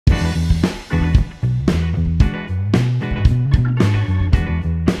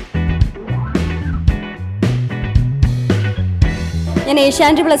ഞാൻ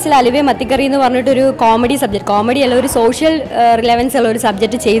ഏഷ്യാനെറ്റ് പ്ലസിൽ അലുവേ മത്തിക്കറി എന്ന് പറഞ്ഞിട്ടൊരു കോമഡി സബ്ജക്റ്റ്, കോമഡി അല്ല ഒരു സോഷ്യൽ റിലവൻസ് ഉള്ള ഒരു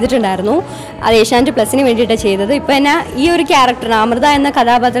സബ്ജക്റ്റ് ചെയ്തിട്ടുണ്ടായിരുന്നു. അത് ഏഷ്യാനെറ്റ് പ്ലസിന് വേണ്ടിയിട്ടാണ് ചെയ്തത്. ഇപ്പോൾ എന്നെ ഈ ഒരു ക്യാരക്ടറിന് അമൃത എന്ന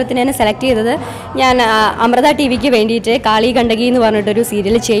കഥാപാത്രത്തിനെ എന്നെ സെലക്ട് ചെയ്തത് ഞാൻ അമൃത TV-ക്ക് വേണ്ടിയിട്ട് കാളി കണ്ടകി എന്ന് പറഞ്ഞിട്ടൊരു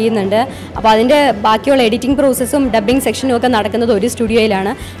സീരിയൽ ചെയ്യുന്നുണ്ട്. അപ്പോൾ അതിൻ്റെ ബാക്കിയുള്ള എഡിറ്റിംഗ് പ്രോസസ്സും ഡബ്ബിംഗ് സെക്ഷനും ഒക്കെ നടക്കുന്നത് ഒരു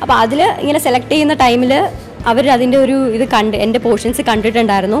സ്റ്റുഡിയോയിലാണ്. അപ്പോൾ അതിൽ ഇങ്ങനെ സെലക്ട് ചെയ്യുന്ന ടൈമിൽ അവർ അതിൻ്റെ ഒരു ഇത് എൻ്റെ പോർഷൻസ്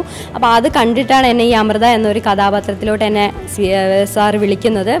കണ്ടിട്ടുണ്ടായിരുന്നു. അപ്പോൾ അത് കണ്ടിട്ടാണ് എന്നെ ഈ അമൃത എന്നൊരു കഥാപാത്രത്തിലോട്ട് എന്നെ സാർ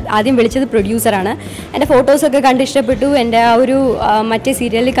വിളിക്കുന്നത്. ആദ്യം വിളിച്ചത് പ്രൊഡ്യൂസറാണ്. എൻ്റെ ഫോട്ടോസൊക്കെ കണ്ട് ഇഷ്ടപ്പെട്ടു. എൻ്റെ ആ ഒരു മറ്റേ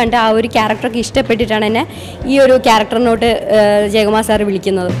സീരിയലിൽ കണ്ട ആ ഒരു ക്യാരക്ടറൊക്കെ ഇഷ്ടപ്പെട്ടിട്ടാണ് എന്നെ ഈ ഒരു ക്യാരക്ടറിനോട്ട് ജയകുമാർ സാർ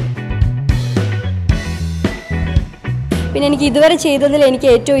വിളിക്കുന്നത്. പിന്നെ എനിക്ക് ഇതുവരെ ചെയ്തതിൽ എനിക്ക്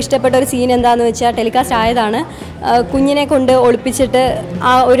ഏറ്റവും ഇഷ്ടപ്പെട്ട ഒരു സീൻ എന്താണെന്ന് വെച്ചാൽ ടെലികാസ്റ്റ് ആയതാണ്. കുഞ്ഞിനെ കൊണ്ട് ഒളിപ്പിച്ചിട്ട്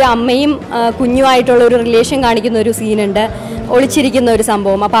ആ ഒരു അമ്മയും കുഞ്ഞുമായിട്ടുള്ള ഒരു റിലേഷൻ കാണിക്കുന്ന ഒരു സീനുണ്ട്, ഒളിച്ചിരിക്കുന്ന ഒരു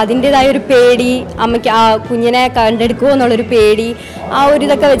സംഭവം. അപ്പോൾ അതിൻ്റേതായ ഒരു പേടി, അമ്മയ്ക്ക് ആ കുഞ്ഞിനെ കണ്ടെടുക്കുമോ എന്നുള്ളൊരു പേടി, ആ ഒരു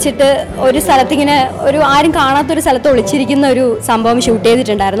ഇതൊക്കെ വെച്ചിട്ട് ഒരു സ്ഥലത്തിങ്ങനെ ഒരു ആരും കാണാത്തൊരു സ്ഥലത്ത് ഒളിച്ചിരിക്കുന്ന ഒരു സംഭവം ഷൂട്ട്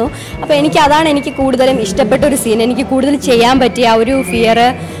ചെയ്തിട്ടുണ്ടായിരുന്നു. അപ്പോൾ അതാണ് എനിക്ക് കൂടുതലും ഇഷ്ടപ്പെട്ട ഒരു സീൻ. എനിക്ക് കൂടുതൽ ചെയ്യാൻ പറ്റിയ ആ ഒരു ഫിയർ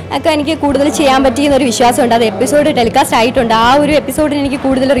ഒക്കെ എനിക്ക് കൂടുതൽ ചെയ്യാൻ പറ്റിയെന്നൊരു വിശ്വാസമുണ്ട്. അത് എപ്പിസോഡ് ടെലികാസ്റ്റ് ആയിട്ടുണ്ട്. ആ ഒരു എപ്പിസോഡിന് എനിക്ക്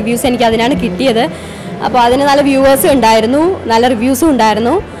കൂടുതൽ റിവ്യൂസ് എനിക്ക് അതിനാണ് കിട്ടിയത്. അപ്പോൾ അതിന് നല്ല വ്യൂവേഴ്സും ഉണ്ടായിരുന്നു, നല്ല റിവ്യൂസും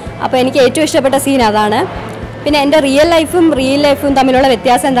ഉണ്ടായിരുന്നു. അപ്പോൾ എനിക്ക് ഏറ്റവും ഇഷ്ടപ്പെട്ട സീൻ അതാണ്. പിന്നെ എൻ്റെ റിയൽ ലൈഫും തമ്മിലുള്ള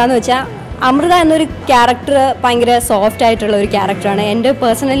വ്യത്യാസം എന്താണെന്ന് വെച്ചാൽ അമൃത എന്നൊരു ക്യാരക്ടർ ഭയങ്കര സോഫ്റ്റ് ആയിട്ടുള്ള ഒരു ക്യാരക്ടറാണ്. എൻ്റെ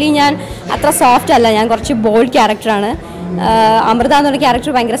പേഴ്സണലി ഞാൻ അത്ര സോഫ്റ്റ് അല്ല, ഞാൻ കുറച്ച് ബോൾഡ് ക്യാരക്ടറാണ്. അമൃത എന്നൊരു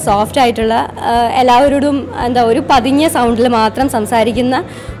ക്യാരക്ടർ ഭയങ്കര സോഫ്റ്റ് ആയിട്ടുള്ള, എല്ലാവരോടും ഒരു പതിഞ്ഞ സൗണ്ടിൽ മാത്രം സംസാരിക്കുന്ന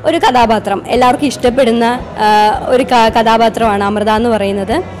ഒരു കഥാപാത്രം, എല്ലാവർക്കും ഇഷ്ടപ്പെടുന്ന ഒരു കഥാപാത്രമാണ് അമൃത എന്ന്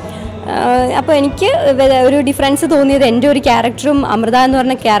പറയുന്നത്. അപ്പോൾ എനിക്ക് ഒരു ഡിഫറൻസ് തോന്നിയത് എൻ്റെ ഒരു ക്യാരക്ടറും അമൃത എന്ന്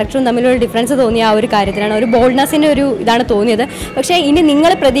പറഞ്ഞ ക്യാരക്ടറും തമ്മിലൊരു ഡിഫറൻസ് തോന്നിയ ആ ഒരു കാര്യത്തിലാണ്. ഒരു ബോൾഡ്നെസ്സിൻ്റെ ഒരു ഇതാണ് തോന്നിയത്. പക്ഷേ ഇനി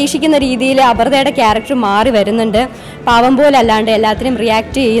നിങ്ങൾ പ്രതീക്ഷിക്കുന്ന രീതിയിൽ അമൃതയുടെ ക്യാരക്ടർ മാറി വരുന്നുണ്ട്. പാവം പോലെ അല്ലാണ്ട് എല്ലാത്തിനും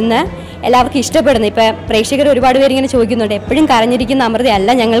റിയാക്ട് ചെയ്യുന്ന, എല്ലാവർക്കും ഇഷ്ടപ്പെടുന്നത്. ഇപ്പോൾ പ്രേക്ഷകർ ഒരുപാട് പേര് ഇങ്ങനെ ചോദിക്കുന്നുണ്ട്, എപ്പോഴും കരഞ്ഞിരിക്കുന്ന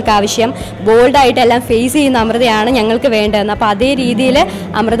അമൃതയല്ല ഞങ്ങൾക്ക് ആവശ്യം, ബോൾഡായിട്ട് എല്ലാം ഫേസ് ചെയ്യുന്ന അമൃതയാണ് ഞങ്ങൾക്ക് വേണ്ടതെന്ന്. അപ്പോൾ അതേ രീതിയിൽ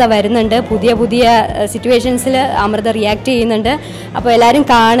അമൃത വരുന്നുണ്ട്. പുതിയ പുതിയ സിറ്റുവേഷൻസിൽ അമൃത റിയാക്ട് ചെയ്യുന്നുണ്ട്. അപ്പോൾ എല്ലാവരും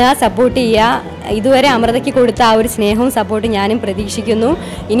കാണുക, സപ്പോർട്ട് ചെയ്യുക. ഇതുവരെ അമൃതയ്ക്ക് കൊടുത്ത ആ ഒരു സ്നേഹവും സപ്പോർട്ടും ഞാനും പ്രതീക്ഷിക്കുന്നു.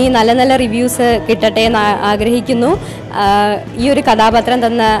 ഇനി നല്ല നല്ല റിവ്യൂസ് കിട്ടട്ടെ എന്ന് ആഗ്രഹിക്കുന്നു. ഈ ഒരു കഥാപാത്രം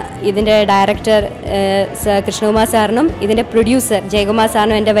തന്ന ഇതിൻ്റെ ഡയറക്ടർ കൃഷ്ണകുമാർ സാറിനും ഇതിൻ്റെ പ്രൊഡ്യൂസർ ജയകുമാർ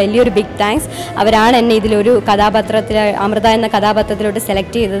സാറിനും എൻ്റെ വലിയൊരു ബിഗ് താങ്ക്സ്. അവരാണ് എന്നെ ഇതിലൊരു കഥാപാത്രത്തിൽ, അമൃത എന്ന കഥാപാത്രത്തിലോട്ട്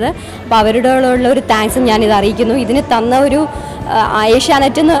സെലക്ട് ചെയ്തത്. അപ്പോൾ അവരോടുള്ള ഒരു താങ്ക്സും ഞാനിത് അറിയിക്കുന്നു. ഇതിന് തന്ന ഒരു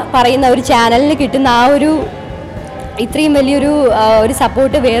ഏഷ്യാനെറ്റ് എന്ന് പറയുന്ന ഒരു ചാനലിന് കിട്ടുന്ന ആ ഒരു ഇത്രയും വലിയൊരു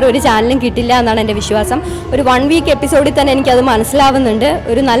സപ്പോർട്ട് വേറൊരു ചാനലും കിട്ടില്ല എന്നാണ് എൻ്റെ വിശ്വാസം. ഒരു 1 വീക്ക് എപ്പിസോഡിൽ തന്നെ എനിക്കത് മനസ്സിലാവുന്നുണ്ട്.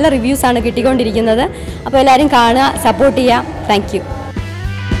 ഒരു നല്ല റിവ്യൂസാണ് കിട്ടിക്കൊണ്ടിരിക്കുന്നത്. അപ്പോൾ എല്ലാവരും കാണുക, സപ്പോർട്ട് ചെയ്യുക. Thank you.